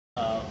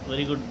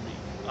Very good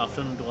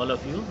afternoon to all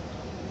of you.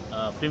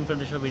 Film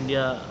Foundation of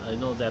India, I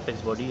know the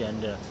apex body,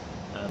 and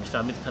Mr.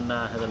 Amit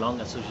Khanna has a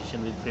long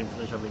association with Film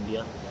Foundation of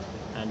India,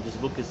 and this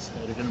book is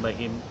written by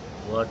him,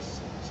 words,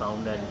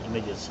 sound, and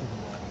images.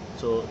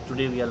 So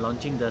today we are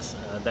launching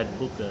that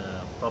book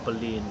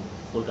properly in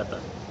Kolkata.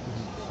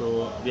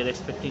 So we are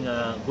expecting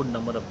a good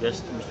number of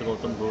guests, Mr.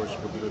 Gautam Ghosh,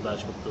 Mr.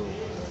 Rajgupta,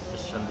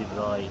 Mr. Sandeep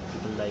Roy,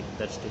 people like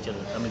that stature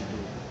coming to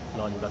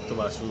launch, Dr.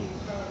 Vasu.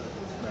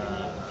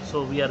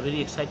 So we are very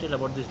excited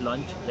about this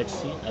launch. Let's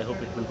see. I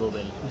hope it will go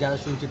well. যারা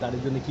শুনছে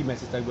তাদের জন্য কি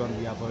message থাকবে on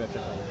behalf of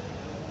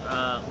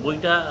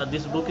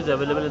This book is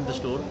available in the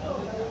store,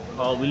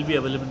 or will be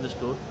available in the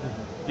store.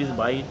 Please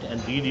buy it and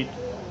read it.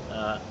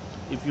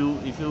 If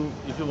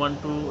you want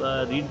to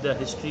read the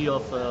history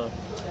of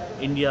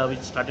India,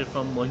 which started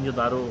from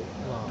Mohenjo-daro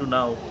to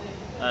now,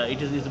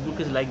 this book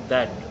is like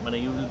that.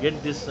 You will get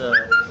this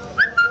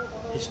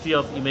history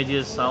of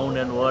images, sound,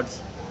 and words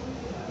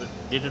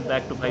dated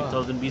back to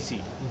 5000 BC.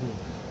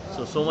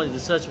 So much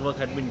research work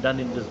had been done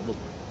in this book.